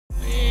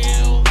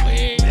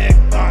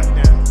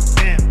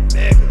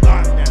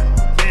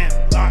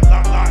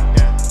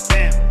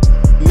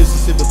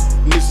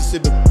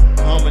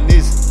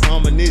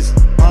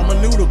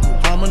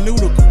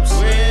noodles.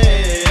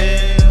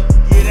 Well,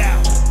 Get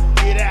out,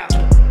 get out.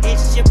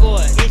 It's your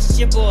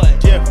boy,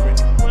 Jeffrey.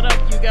 What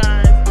up, you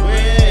guys?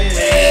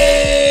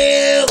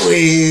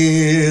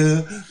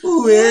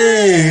 Well,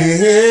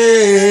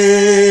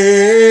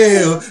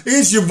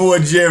 it's your boy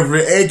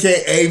Jeffrey,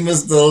 aka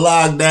Mr.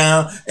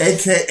 Lockdown,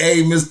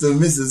 aka Mr.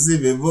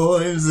 Mississippi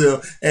Boy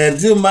himself, and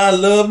to my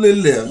lovely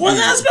left. Was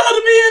I supposed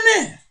to be in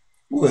there?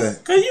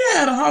 What? Cause you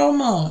had a whole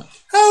month.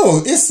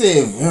 Oh, it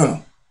said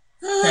Venom.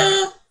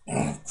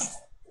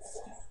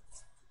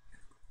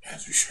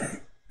 That's your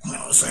shirt. You know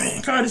what I'm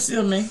saying? Courtesy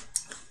of me.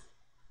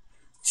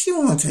 She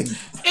wanna take it.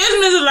 It's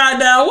Mr.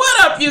 Lockdown.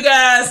 What up, you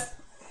guys?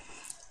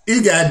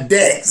 You got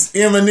Dex,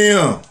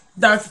 Eminem.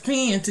 Dr.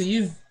 Pen to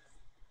you.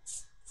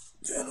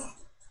 Venom.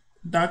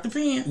 Dr.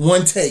 Pen.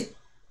 One take.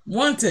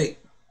 One take.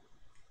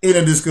 In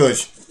a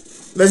discussion.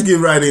 Let's get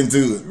right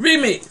into it.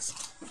 Remix.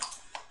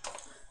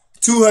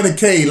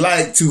 200K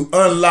like to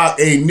unlock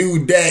a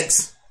new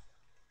Dex.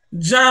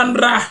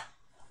 Genre.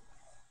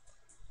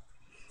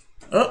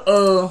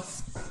 Uh-oh.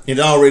 It's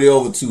already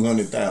over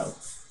 200,000.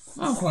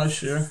 I'm quite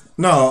sure.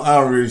 No, I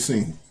already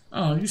seen it.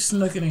 Oh, you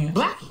snuck it in.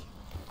 Blackie,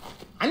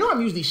 I know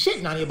I'm usually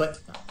shitting on you, but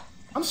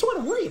I'm sort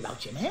of worried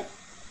about you, man.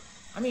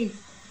 I mean,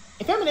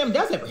 if Eminem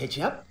does ever hit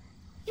you up,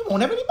 you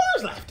won't have any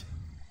bars left.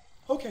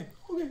 Okay.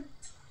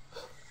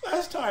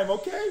 Last time,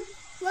 okay?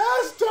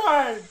 Last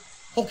time.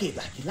 Okay,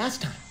 Blackie,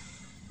 last time.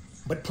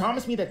 But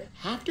promise me that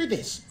after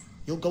this,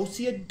 you'll go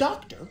see a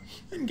doctor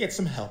and get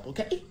some help,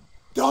 okay?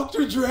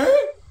 Dr. Dre?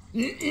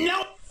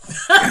 No.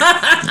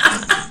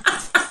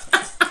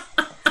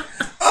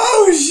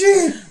 Oh,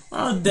 shit.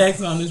 Oh,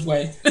 Dex on his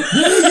way.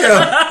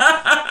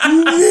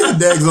 Yeah,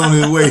 Dex on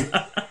his way.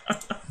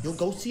 You'll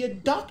go see a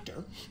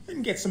doctor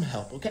and get some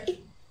help, okay?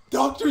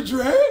 Dr.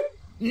 Dre?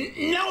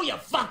 No, you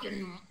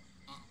fucking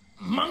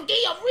monkey,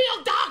 a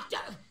real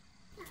doctor.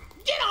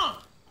 Get on.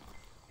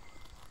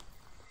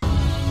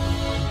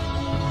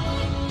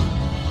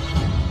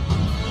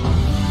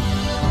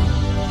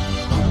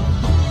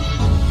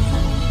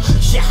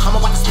 Yeah, I'm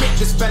about to spit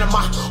this venom.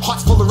 My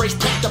heart's full of rage,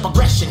 picked up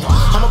aggression.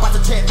 I'm about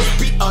to tear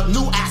this beat a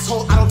new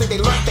asshole. I don't think they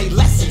learned their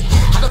lesson.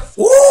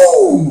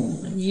 Ooh.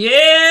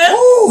 Yeah.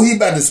 Ooh, he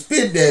about to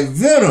spit that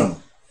venom.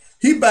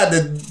 He about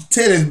to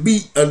tear this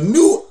beat a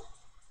new.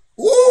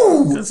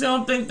 Ooh. Because he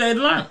don't think they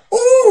learned.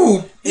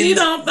 Ooh. He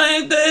don't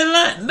think they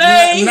learned.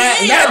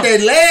 Not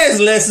that last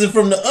lesson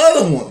from the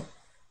other one.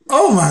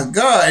 Oh my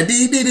God.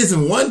 He did this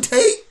in one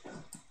take?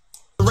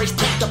 Rage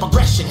picked up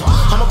aggression.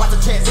 I'm about to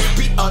tear this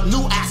beat a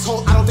new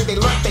asshole. I don't think they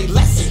learned their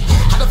lesson.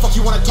 How the fuck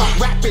you wanna talk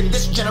rap in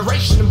this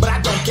generation, but I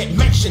don't get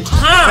mentioned?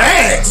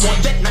 Thanks. More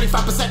than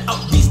 95%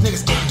 of these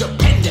niggas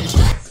independent.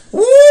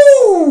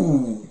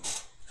 Woo!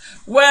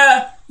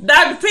 Well,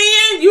 Dr.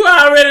 Pen, you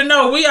already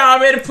know. We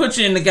already put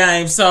you in the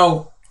game,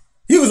 so.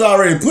 He was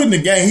already put in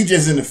the game. He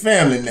just in the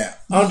family now.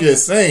 I'm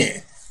just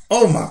saying.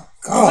 Oh my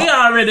God. We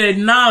already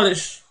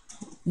acknowledged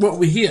what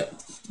we hear.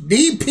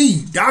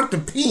 DP, Dr.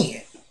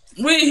 Pen.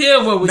 We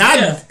hear what we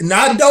hear.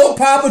 Not Dope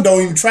Papa.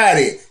 Don't even try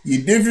that.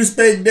 You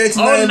disrespect Dex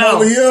name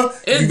over here.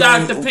 It's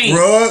Dr. Pen.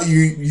 Bruh,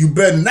 you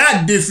better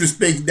not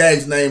disrespect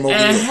Dex name over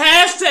and here.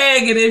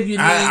 hashtag it if you need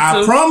to.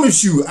 I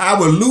promise you, I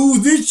will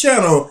lose this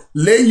channel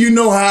letting you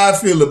know how I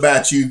feel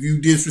about you if you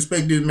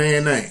disrespect this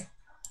man's name.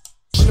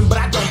 But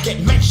I don't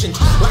get mentioned.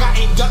 Like I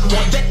ain't done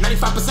more than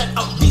 95%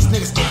 of these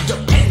niggas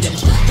independent.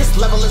 This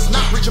level is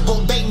not reachable.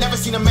 They never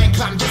seen a man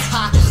climb this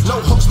high. No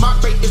hooks, my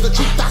bait is the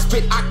truth I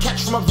spit. I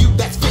catch from a view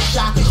that's fish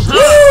eye.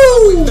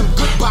 Woo! Them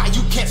goodbye,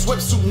 you can't swim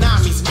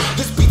tsunamis.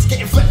 This beat's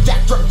getting flipped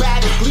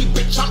acrobatically,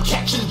 bitch. I'm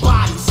catching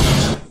bodies.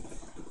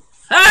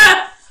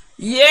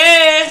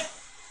 Yeah.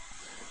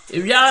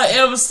 If y'all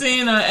ever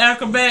seen an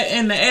acrobat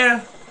in the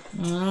air,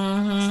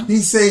 He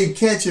say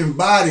catching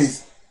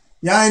bodies.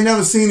 Y'all ain't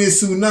never seen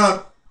this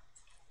tsunami.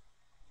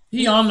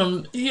 he on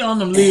them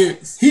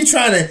lyrics. He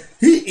trying to.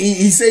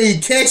 He say he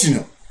catching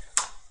them.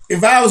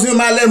 If I was him,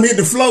 I'd let him hit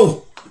the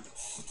floor.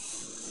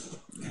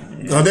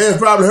 Oh, that's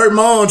probably hurt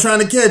my arm trying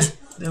to catch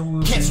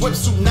him. Can't swim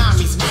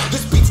tsunamis.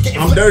 This beat's getting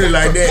I'm dirty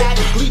like that.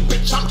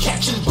 Bitch, I'm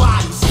catching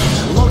bodies.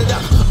 Loaded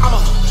up. I'm a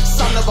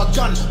son of a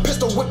gun.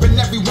 Pistol whipping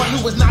everyone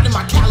who is not in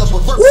my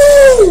caliber.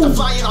 Woo! I'm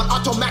flying on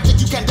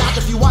automatic. You can dodge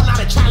if you are not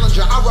a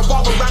challenger. I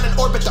revolve around and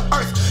orbit the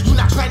earth. You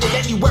not planted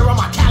anywhere on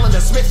my calendar.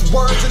 Smith's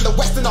words in the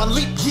West and on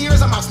leap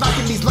years. I'm out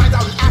sniping these lines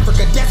out in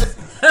Africa desert.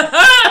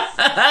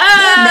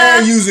 That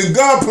man using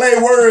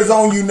gunplay words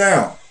on you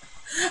now.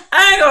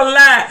 I ain't gonna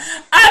lie.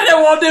 I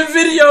didn't want this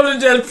video to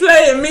just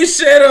play and me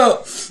shut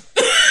up.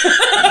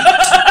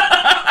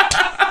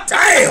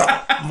 Damn,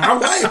 my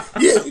wife.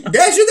 Yeah,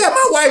 Dad, you got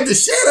my wife to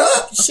shut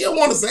up. She don't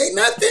want to say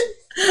nothing.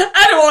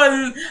 I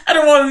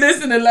don't want to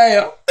listen to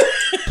laugh.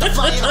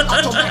 Flying on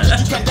automatic,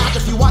 you can dodge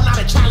if you are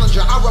not a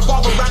challenger. I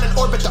revolve around and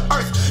orbit the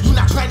earth. You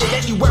not planted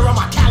anywhere on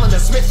my calendar.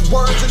 Smith's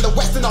words in the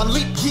West and on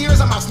leap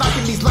years. I'm out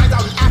sniping these lines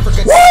out in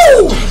Africa.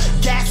 Woo!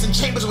 Gas and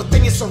chambers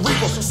within your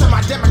cerebral.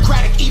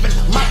 Semi-democratic, even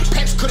Mike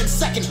Pence couldn't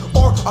second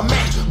or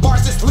amend.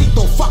 Bars is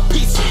lethal, fuck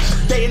peace.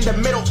 They in the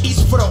Middle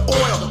East for the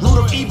oil. Root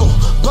of evil,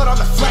 blood on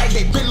the flag,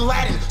 they Bin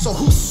Laden. So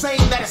who's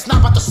saying that it's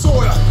not about the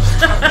soil?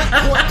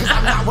 Cause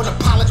I'm not with the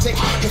politics.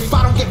 If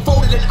I don't get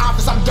voted in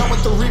office, I'm done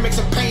with the remix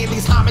and paying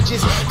these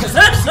homages. Cause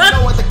I see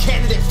no other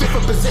candidate fit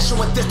for position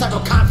with this type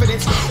of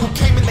confidence. Who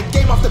came in the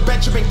game off the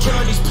bench and been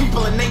killing these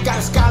people and ain't got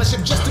a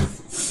scholarship just to...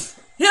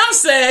 Him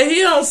said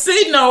he don't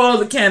see no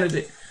other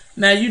candidate.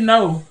 Now you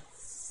know.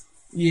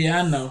 Yeah,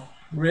 I know.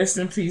 Rest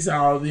in peace,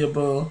 all of the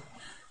above.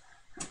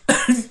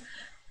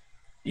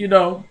 You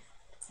know.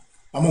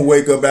 I'm gonna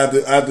wake up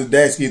after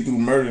Dax get through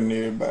murdering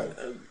everybody.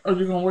 Oh,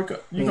 you gonna wake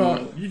up?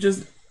 You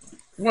just.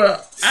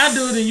 Well, I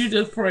do it and you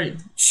just pray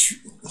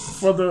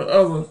for the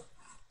other.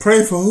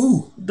 Pray for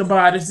who? The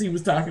bodies he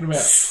was talking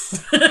about.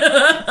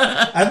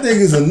 I think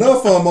it's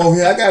enough of them over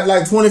here. I got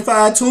like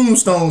 25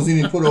 tombstones he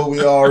didn't put over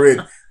here already.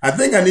 I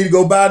think I need to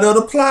go buy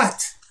another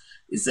plot.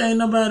 You say ain't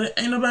nobody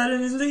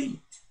in his league.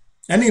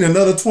 I need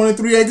another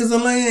 23 acres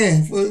of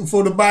land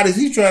for the bodies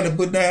he's trying to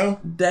put down.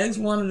 That's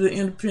one of the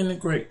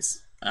independent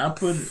greats. I'll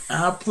put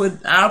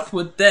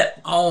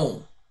that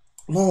on.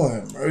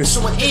 Lord mercy.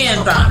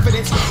 And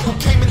confidence. Who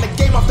came in the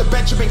game off the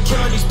bench and been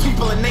killing these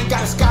people and ain't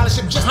got a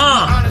scholarship just to be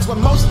honest.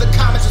 When most of the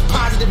comments is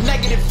positive,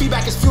 negative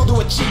feedback is fuel to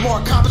achieve more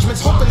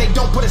accomplishments. Hoping they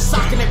don't put a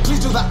sock in it. Please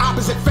do the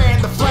opposite,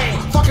 fan the flame.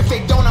 Fuck if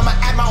they don't, I'ma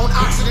add my own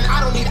oxygen. I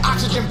don't need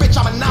oxygen, bitch,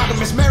 I'm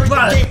monogamous. Married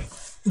the game.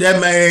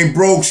 That man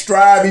broke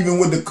stride even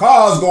with the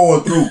cars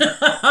going through.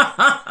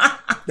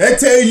 That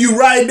tell you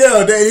right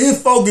there that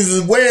his focus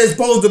is where it's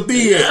supposed to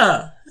be at.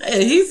 Yeah.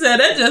 Hey, he said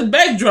that just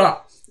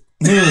backdrop.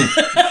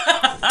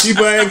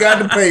 People ain't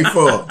got to pay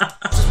for it.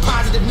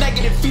 Positive,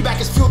 negative feedback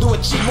is fuel to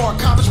achieve more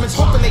accomplishments.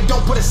 Hoping they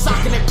don't put a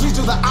sock in it. Please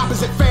do the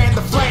opposite, fan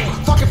the flame.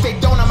 Fuck if they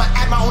don't, I'ma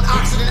add my own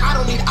oxygen. I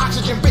don't need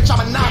oxygen, bitch,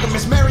 I'm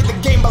monogamous. Married the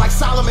game, but like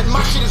Solomon,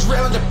 my shit is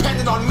real and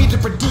dependent on me to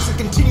produce and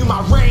continue my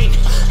reign.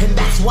 And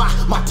that's why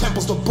my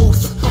temple's the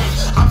booth.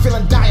 I'm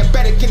feeling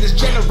diabetic in this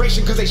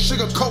generation cause they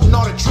sugarcoating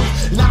all the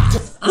truth. Not to...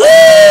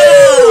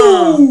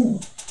 Woo!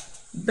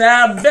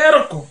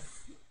 Diabetical.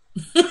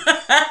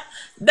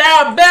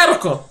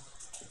 Diabetical.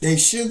 They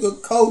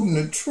sugarcoating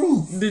the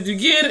truth. Did you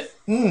get it?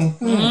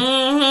 Mm-hmm.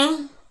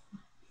 Mm-hmm.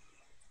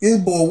 This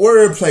boy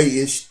wordplay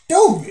is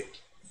stupid.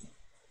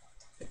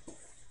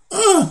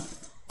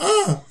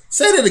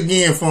 Say that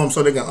again for them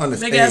so they can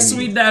understand. They got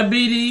sweet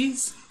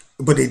diabetes.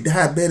 But they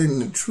diabetic in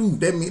the truth.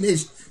 That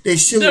means they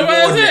sugar.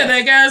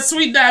 They got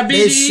sweet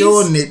diabetes.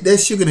 They're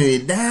sugaring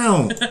it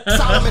down.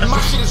 Solomon, my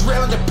shit is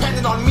real and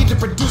dependent on me to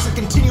produce and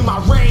continue my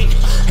reign.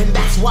 And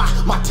that's why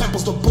my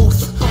temple's the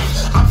booth.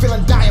 I'm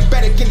feeling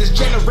diabetic in this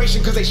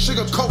generation cause they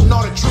sugarcoating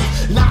all the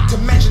truth. Not to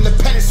mention the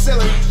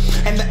penicillin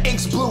and the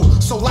ink's blue.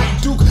 So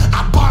like Duke,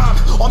 I bomb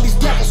on these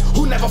devils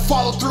who never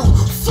follow through.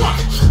 Fuck.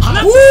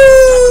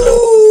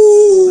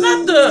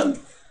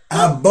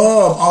 I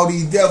bomb all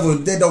these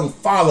devils that don't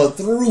follow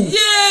through.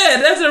 Yeah,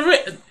 that's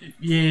a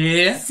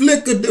yeah.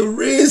 Flicker the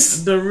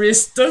wrist. The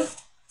wrister.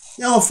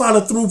 They don't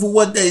follow through for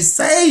what they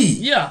say.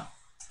 Yeah.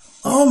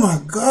 Oh my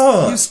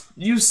God.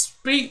 You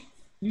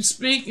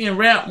speak and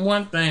rap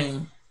one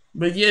thing,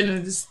 but yet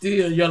it's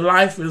still your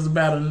life is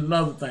about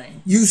another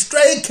thing. You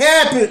straight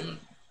capping.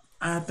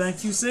 I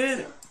think you said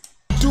it.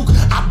 Duke,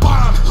 I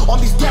bomb on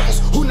these devils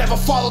who never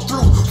follow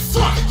through.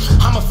 Fuck,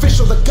 I'm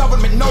official, the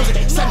government knows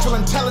it. Central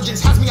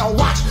Intelligence has me on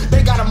watch.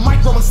 They got a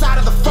micro inside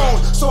of the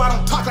phone, so I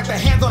don't talk like the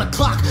hands on a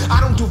clock. I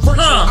don't do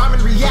virtual, I'm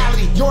in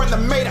reality. You're in the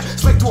meta,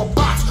 slave to a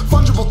box.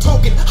 Fungible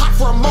token, hot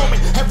for a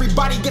moment.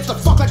 Everybody gets the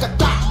fuck like a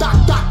dot,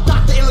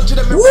 the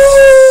illegitimate. Woo!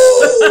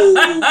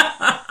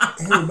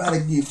 Everybody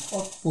get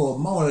fucked for a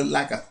moment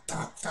like a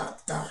dot.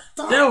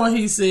 That's what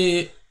he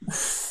said.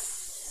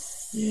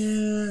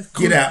 Yeah.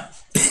 Get out.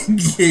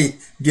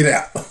 Get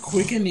out.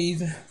 Quick and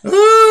easy.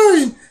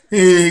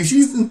 Hey,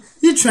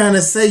 you trying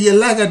to say you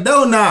like a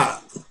donut.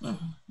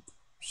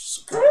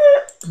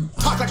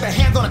 Talk like the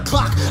hands on a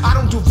clock. I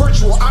don't do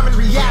virtual, I'm in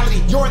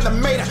reality. You're in the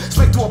meta,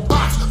 slave to a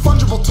box.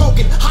 Fungible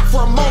token, hot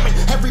for a moment.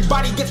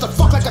 Everybody gets the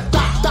fuck like a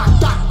dot,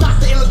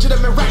 the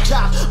illegitimate rap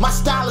child. My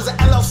style is an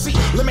LLC,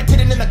 limited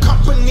in the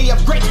company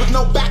of greats with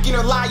no backing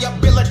or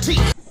liability.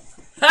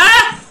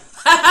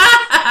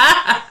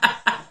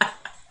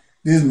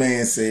 This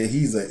man said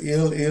he's a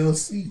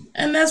LLC.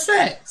 And that's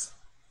facts.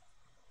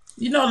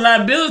 You know,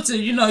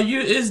 liability,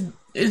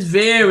 it's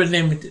very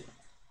limited.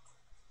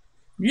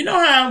 You know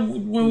how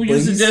when we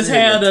used to just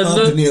have the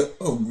company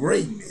of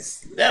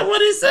greatness. That's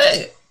what he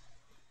said.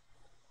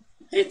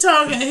 He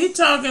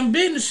talking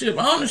business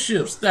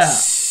ownership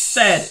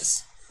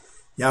status.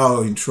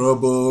 Y'all in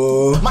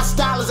trouble. My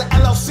style is an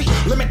LLC,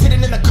 limited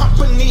in the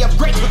company of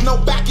greats with no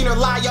backing or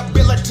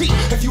liability.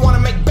 If you wanna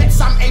make bets,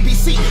 I'm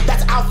ABC.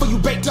 That's alpha, you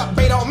baked up,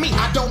 bait on me.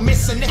 I don't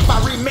miss, and if I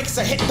remix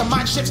a hit, the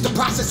mind shifts to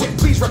process it.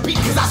 Please repeat,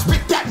 cause I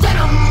spit that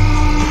venom.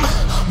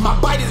 My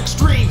bite is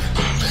extreme.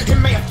 It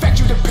may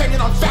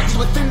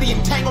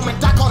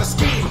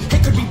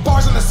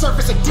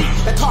surface are deep.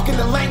 They're talking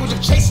the language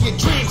of chasing your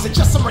dreams. It's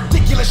just some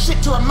ridiculous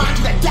shit to remind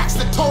you that Dak's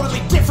in a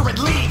totally different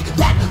league.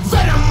 That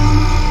Venom,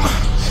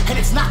 and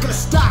it's not gonna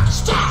stop.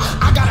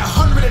 I got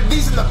 100 of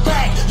these in the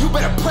bag. You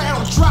better pray I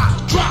don't drop.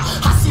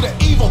 I see the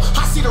evil,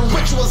 I see the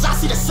rituals, I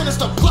see the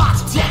sinister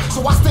plots. Yeah,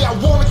 so I stay at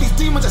war with these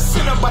demons, a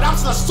sinner, but I'm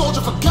still a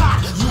soldier for God.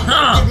 You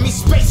give me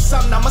space,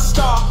 son, I'm a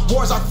star.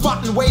 Wars are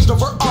fought and waged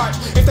over art.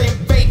 If they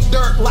invade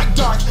dirt like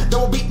dark, there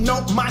will be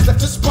no minds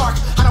left to spark.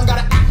 I don't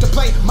gotta act to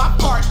play my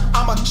part.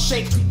 I'ma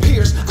shake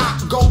peers. I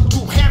go to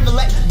ham to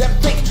let them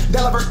think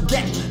they'll ever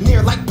get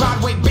near. Like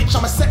Broadway, bitch,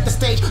 I'ma set the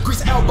stage.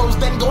 Grease elbows,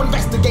 then go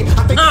investigate.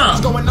 I think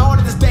what's going on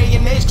in this day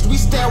and age, cause we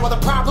stare while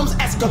the problems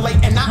escalate.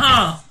 And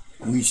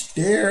we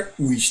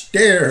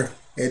stare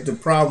at the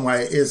problem while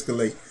it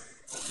escalate.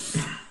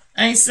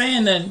 I ain't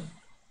saying nothing.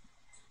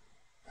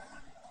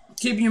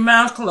 Keep your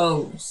mouth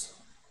closed.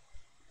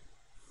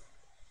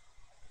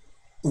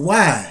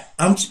 Why?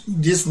 I'm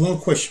just one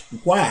question.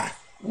 Why?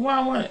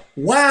 Why what?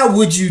 Why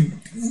would you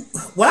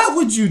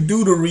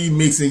do the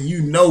remix and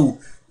you know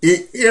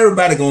it?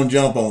 Everybody gonna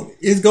jump on it.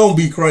 It's gonna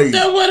be crazy.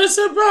 That's what it's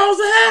supposed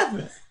to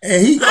happen.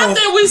 And I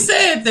think we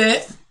said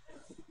that.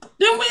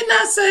 Didn't we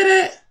not say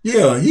that?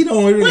 Yeah, he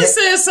don't. Really we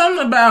said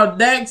something about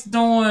Dax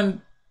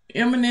doing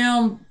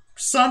Eminem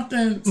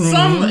something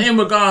in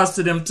regards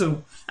to them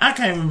too. I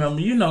can't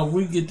remember. You know,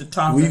 we get to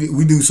talk.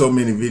 We do so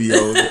many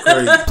videos. It's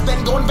crazy.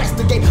 Then go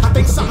investigate. I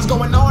think something's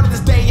going on in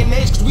this day and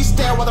age, cause we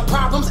stare while the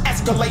problems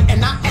escalate.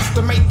 And I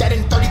estimate that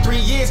in 33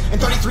 years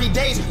and 33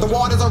 days, the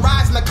waters will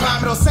rise and the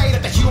climate will say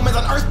that the humans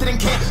on Earth didn't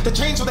care to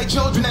change for their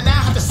children and now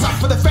have to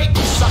suffer the fate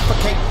to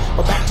suffocate.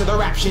 But back to the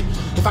rap shit.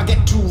 If I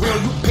get too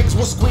real, you pigs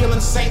will squeal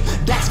and say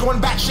that's going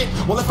back shit.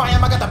 Well, if I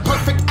am, I got the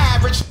perfect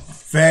average.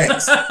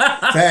 Facts.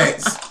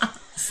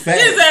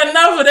 Is that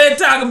enough of that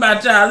talking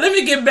about y'all? Let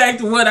me get back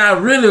to what I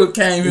really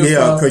came here for.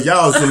 Yeah, cause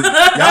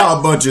y'all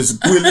a bunch of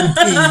squilling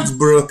pigs,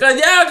 bro. Cause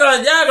y'all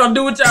gonna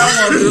do what y'all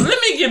want to do. Let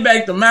me get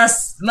back to my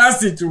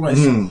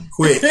situation.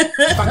 Quick.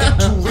 If I get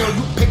too real,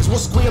 you pigs will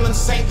squeal and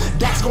say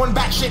Dax going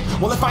back shit.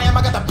 Well, if I am,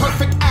 I got the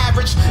perfect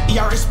average.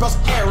 ERA spells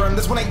error, and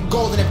this one ain't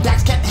golden if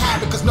Dax can't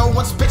have it, cause no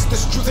one spits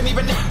this truth, and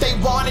even if they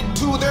wanted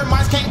to, their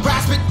minds can't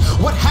grasp it.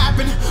 What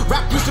happened?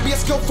 Rap used to be a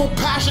skillful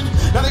passion.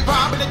 Now they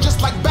robbing it just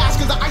like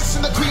baskets. The ice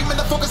and the cream and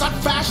the focus on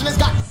fashion has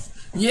got.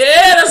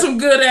 Yeah, that's some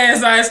good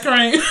ass ice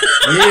cream.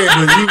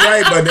 Yeah, but you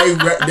right,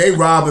 but they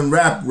robbing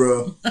rap,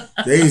 bro.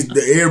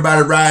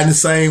 Everybody riding the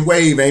same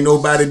wave. Ain't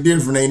nobody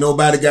different. Ain't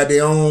nobody got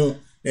their own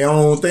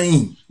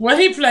thing. Well,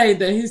 he played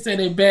that. He said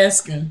they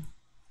basking.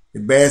 They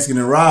basking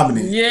and robbing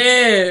it.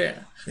 Yeah.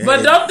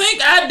 But don't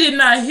think I did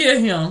not hear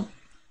him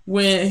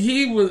when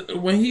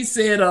he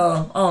said,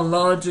 "Oh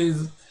Lord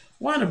Jesus,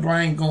 why the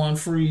brain going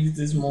freeze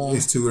this morning?"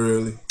 It's too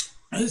early.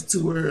 It's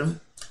too early.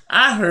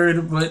 I heard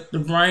it, but the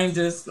brain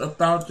just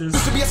thought just.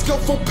 Used to be a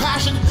skillful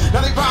passion. Now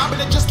they robbing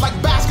it just like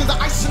baskets. The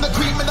ice and the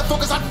cream and the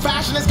focus on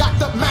fashion has got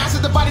the masses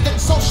divided in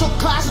social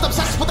classes,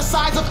 obsessed with the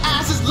size of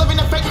asses, living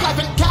a fake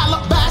life in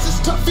Calabasas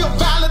to feel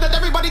valid that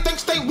everybody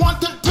thinks they want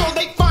until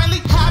they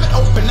finally have it.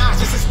 Open eyes,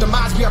 this is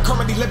demise. We are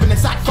currently living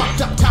inside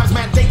fucked up times.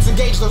 Mandates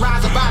engage the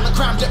rise of violent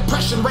crime,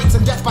 depression rates,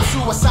 and death by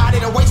suicide.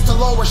 It awaits to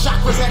lower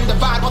chakras and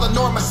divide while the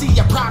normacy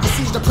of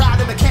privacy's the proud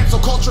and the cancel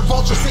culture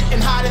vulture sit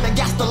and hide and then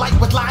gas the light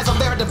with lies on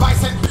their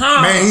device and.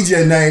 Man, he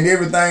just named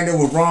everything that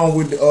was wrong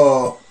with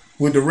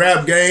the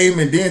rap game,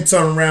 and then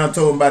turned around and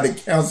told him about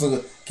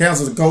the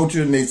cancel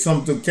culture, and they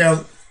something to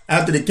count.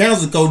 After the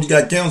cancel culture,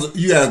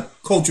 you got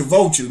culture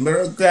vultures,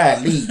 bro.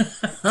 Golly,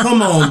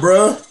 come on,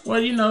 bro. Well,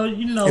 you know.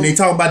 And they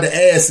talk about the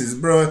asses,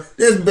 bro.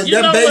 That's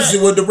basically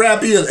what the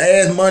rap is: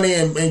 ass, money,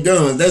 and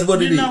guns. That's what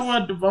it is. You know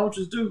what the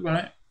vultures do,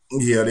 right?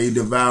 Yeah, they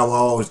devour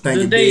all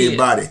thinking dead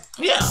body.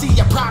 Yeah. See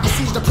your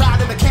privacy's the proud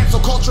and the cancel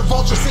culture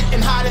vulture sit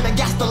and hide and then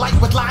gas the light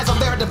with lies on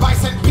their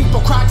device, and people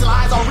cry till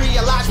eyes all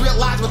realize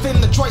within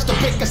the choice to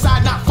pick a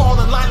side, not fall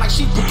in line like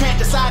sheep who can't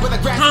decide when the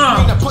grass is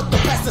green to put the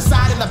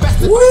pesticide in the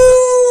best. Woo!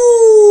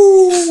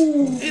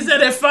 He said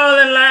they fall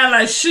in line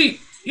like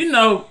sheep. You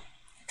know,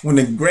 when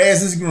the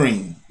grass is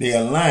green, they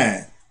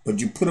align,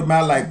 but you put them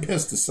out like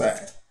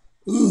pesticide.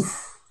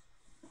 Oof.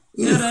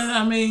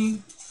 Yeah, I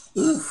mean.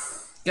 Oof.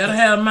 Gotta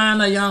have a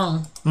mind of your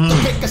own.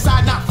 Pick a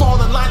side, not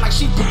fall in line like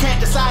sheep who can't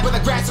decide when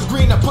the grass is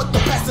green to put the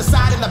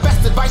pesticide. And the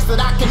best advice that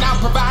I can now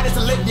provide is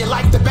to live your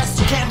life the best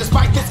you can,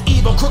 despite this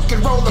evil, crooked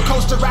roller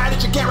coaster ride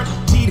that you're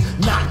guaranteed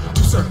not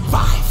to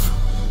survive.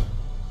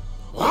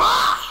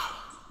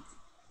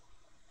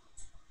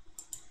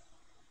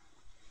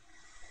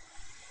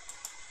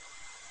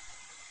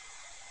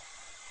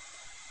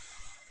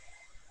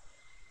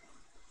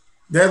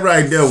 That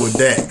right there was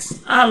Dax.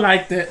 I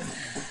like that.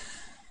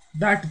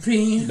 Dr.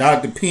 Penn.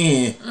 Dr.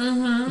 Penn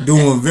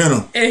doing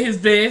Venom. At his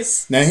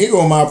best. Now, here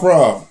go my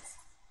problem.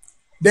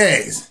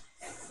 Dax,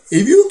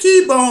 if you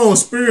keep on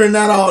spearing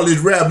out all this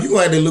rap, you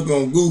gonna have to look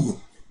on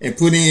Google and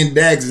put in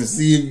Dax and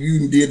see if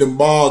you did them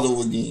bars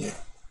over again.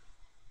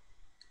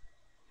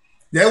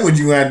 That's what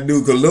you have to do,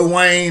 because Lil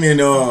Wayne and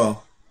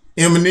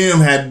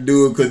Eminem had to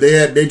do it because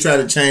they tried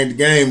to change the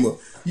game. But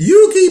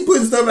you keep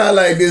putting stuff out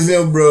like this,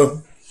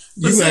 bro.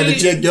 You had to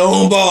check your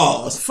own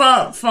bars.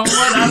 From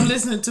what I'm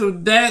listening to,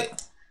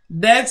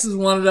 Dax is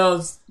one of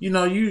those,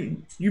 you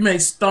may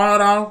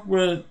start off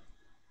with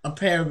a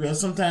paragraph.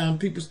 Sometimes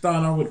people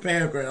start off with a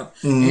paragraph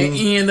and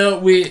end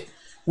up with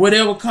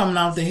whatever coming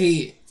off the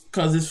head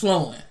because it's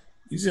flowing.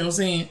 You see what I'm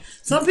saying?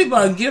 Some people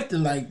are gifted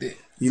like that.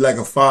 He like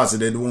a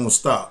faucet that won't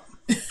stop.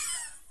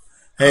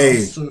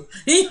 Hey,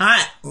 he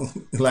hot.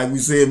 Like we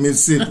said,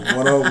 Mississippi,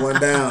 one up, one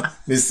down.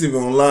 Mississippi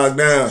on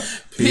lockdown.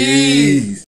 Peace.